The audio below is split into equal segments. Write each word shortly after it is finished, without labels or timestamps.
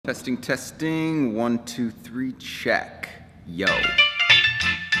Testing, testing, 1, 2, 3, check. Yo.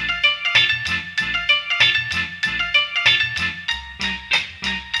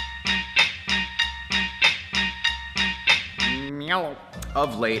 Meow.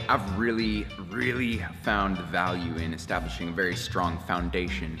 Of late, I've really found the value in establishing a very strong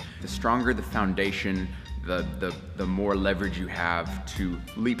foundation. The stronger the foundation, the more leverage you have to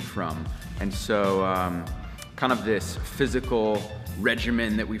leap from. And so, kind of this physical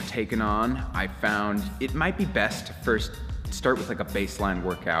regimen that we've taken on, I found it might be best to first start with like a baseline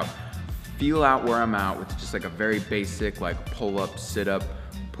workout. Feel out where I'm at with just like a very basic like pull up, sit up,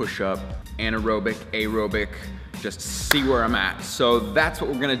 push up, anaerobic, aerobic, just see where I'm at. So that's what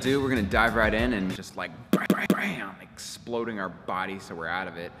we're gonna do. We're gonna dive right in and just like bam, exploding our body so we're out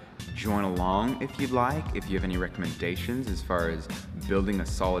of it. Join along if you'd like, if you have any recommendations as far as building a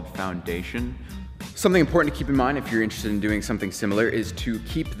solid foundation. Something important to keep in mind if you're interested in doing something similar is to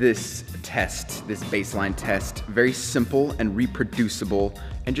keep this test, this baseline test, very simple and reproducible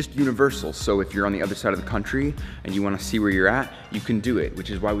and just universal. So if you're on the other side of the country and you want to see where you're at, you can do it, which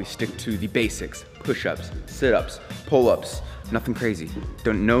is why we stick to the basics: push-ups, sit-ups, pull-ups, nothing crazy.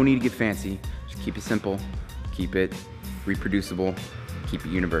 No need to get fancy, just keep it simple, keep it reproducible, keep it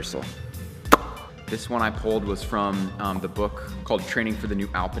universal. This one I pulled was from the book called Training for the New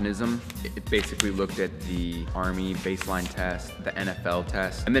Alpinism. It basically looked at the Army baseline test, the NFL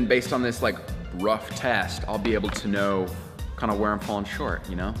test, and then based on this like rough test, I'll be able to know kind of where I'm falling short,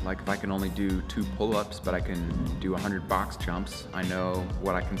 you know? Like if I can only do 2 pull-ups, but I can do 100 box jumps, I know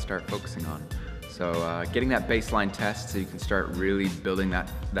what I can start focusing on. So getting that baseline test so you can start really building that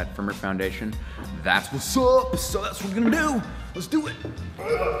firmer foundation, that's what's up. So that's what we're gonna do. Let's do it.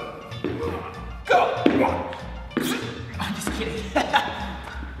 Go! I'm just kidding.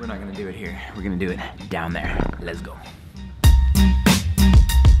 We're not gonna do it here. We're gonna do it down there. Let's go.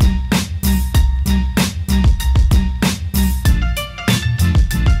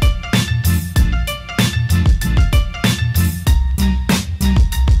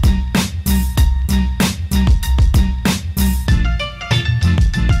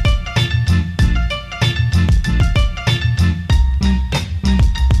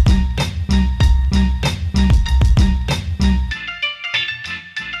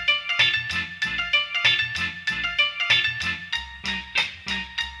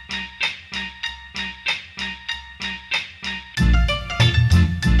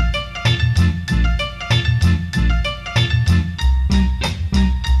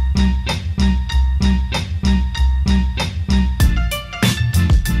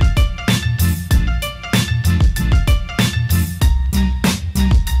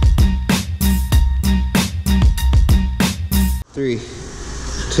 Three,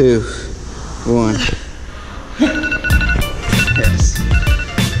 2, 1. Yes.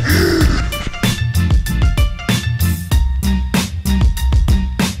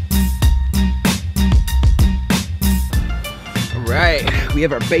 All right, we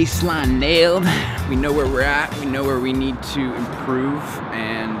have our baseline nailed. We know where we're at. We know where we need to improve,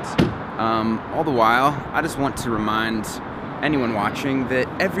 and all the while, I just want to remind anyone watching that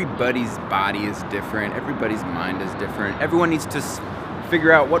everybody's body is different, everybody's mind is different. Everyone needs to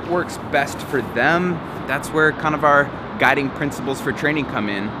figure out what works best for them. That's where kind of our guiding principles for training come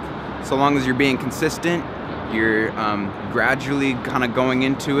in. So long as you're being consistent, you're gradually kind of going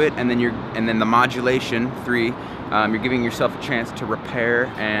into it, and then the modulation, 3, you're giving yourself a chance to repair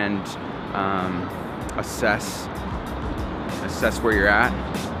and assess where you're at,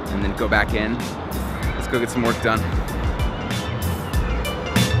 and then go back in. Let's go get some work done.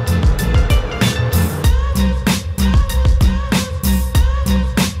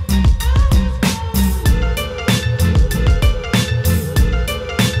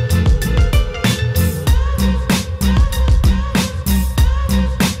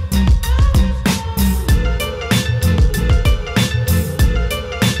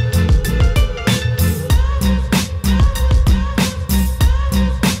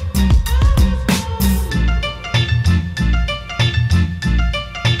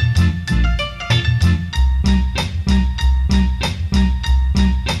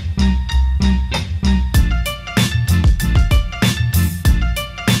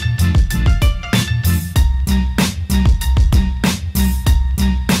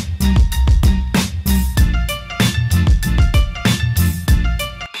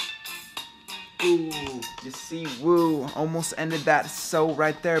 You see, woo, almost ended that so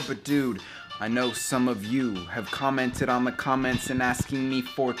right there, but dude, I know some of you have commented on the comments and asking me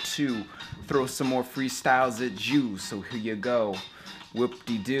to throw some more freestyles at you, so here you go.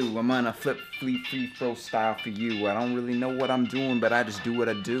 Whoop-de-doo, I'm on a free throw style for you. I don't really know what I'm doing, but I just do what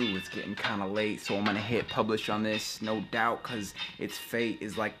I do. It's getting kind of late, so I'm gonna hit publish on this, no doubt, cause its fate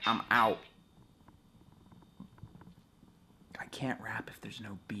is like I'm out. I can't rap if there's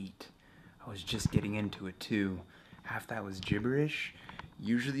no beat. I was just getting into it too. Half that was gibberish.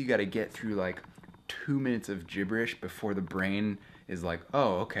 Usually you gotta get through like 2 minutes of gibberish before the brain is like,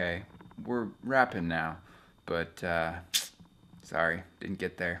 oh, okay, we're rapping now. But sorry, didn't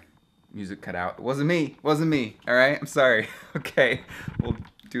get there. Music cut out. It wasn't me, all right? I'm sorry. Okay, we'll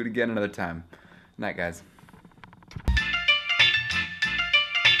do it again another time. Night, guys.